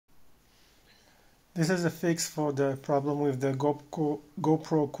This is a fix for the problem with the GoPro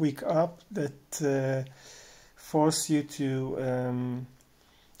Quik app that force you to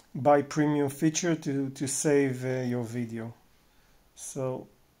buy premium feature to save your video. So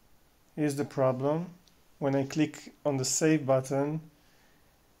here's the problem. When I click on the save button,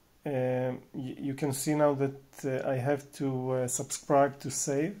 you can see now that I have to subscribe to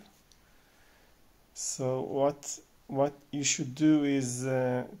save. So what you should do is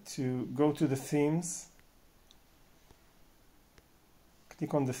to go to the themes,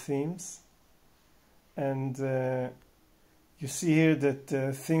 click on the themes, and you see here that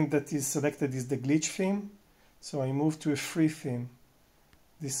the thing that is selected is the glitch theme. So I move to a free theme.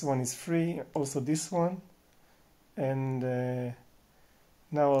 This one is free, also this one, and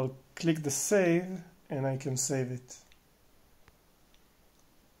now I'll click the save and I can save it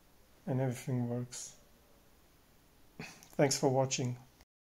and everything works. Thanks for watching.